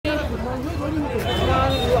Guys,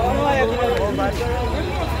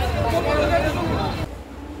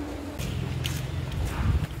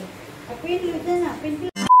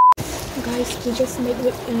 we just met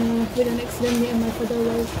with an accident. Me and my father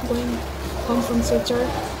were going home from Silchar,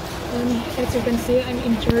 and as you can see, I'm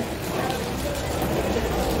injured.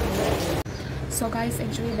 So guys,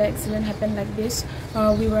 actually the accident happened like this.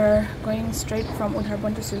 We were going straight from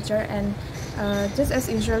Unharbon to Silchar, and just as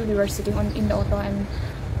usual, we were sitting in the auto, and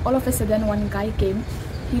all of a sudden one guy came.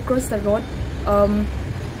 He crossed the road.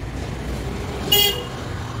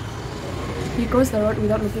 He crossed the road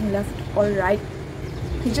without looking left or right.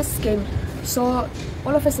 He just came. So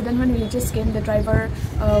all of a sudden, when we just came, the driver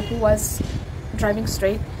who was driving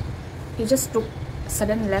straight, he just took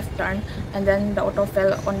sudden left turn, and then the auto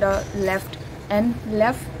fell on the left. And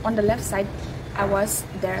on the left side, I was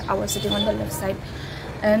there. I was sitting on the left side,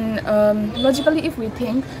 and logically, if we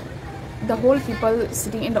think, the whole people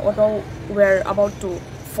sitting in the auto were about to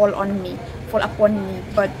fall upon me.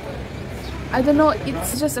 But I don't know.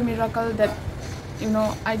 It's just a miracle that, you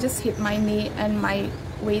know, I just hit my knee and my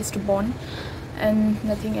waist bone and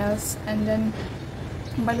nothing else. And then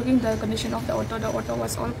by looking the condition of the auto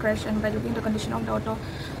was all crashed, and by looking the condition of the auto,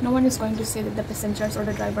 no one is going to say that the passengers or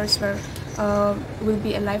the drivers will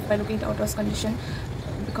be alive by looking at the auto's condition,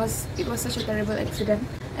 because it was such a terrible accident.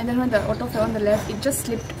 And then when the auto fell on the left, it just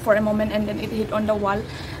slipped for a moment, and then it hit on the wall,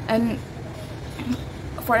 and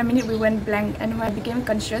for a minute we went blank. And when I became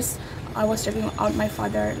conscious, I was checking out my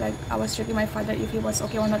father, like I was checking my father if he was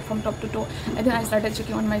okay or not from top to toe. And then I started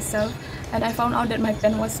checking on myself, and I found out that my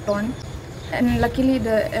pen was torn. And luckily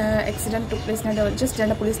the accident took place just near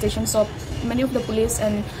the police station, so many of the police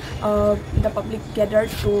and the public gathered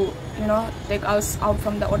to, you know, take us out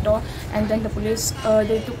from the auto. And then the police,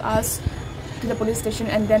 they took us to the police station,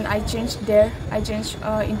 and then I changed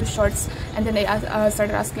into shorts, and then they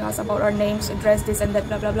started asking us about our names, address, this and that,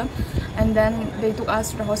 blah blah blah. And then they took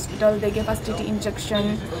us to the hospital. They gave us TT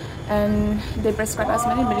injection, and they prescribed us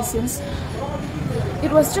many medicines.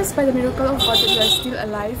 It was just by the miracle of God that we are still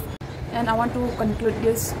alive. And I want to conclude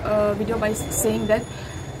this video by saying that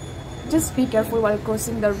just be careful while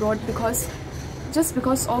crossing the road, because just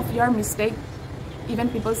because of your mistake, even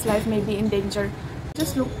people's life may be in danger.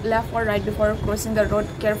 Just look left or right before crossing the road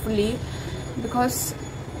carefully, because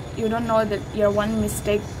you don't know that your one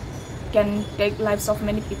mistake can take lives of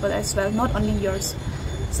many people as well, not only yours.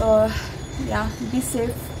 So yeah, be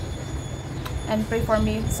safe and pray for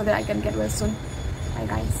me so that I can get well soon. Bye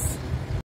guys.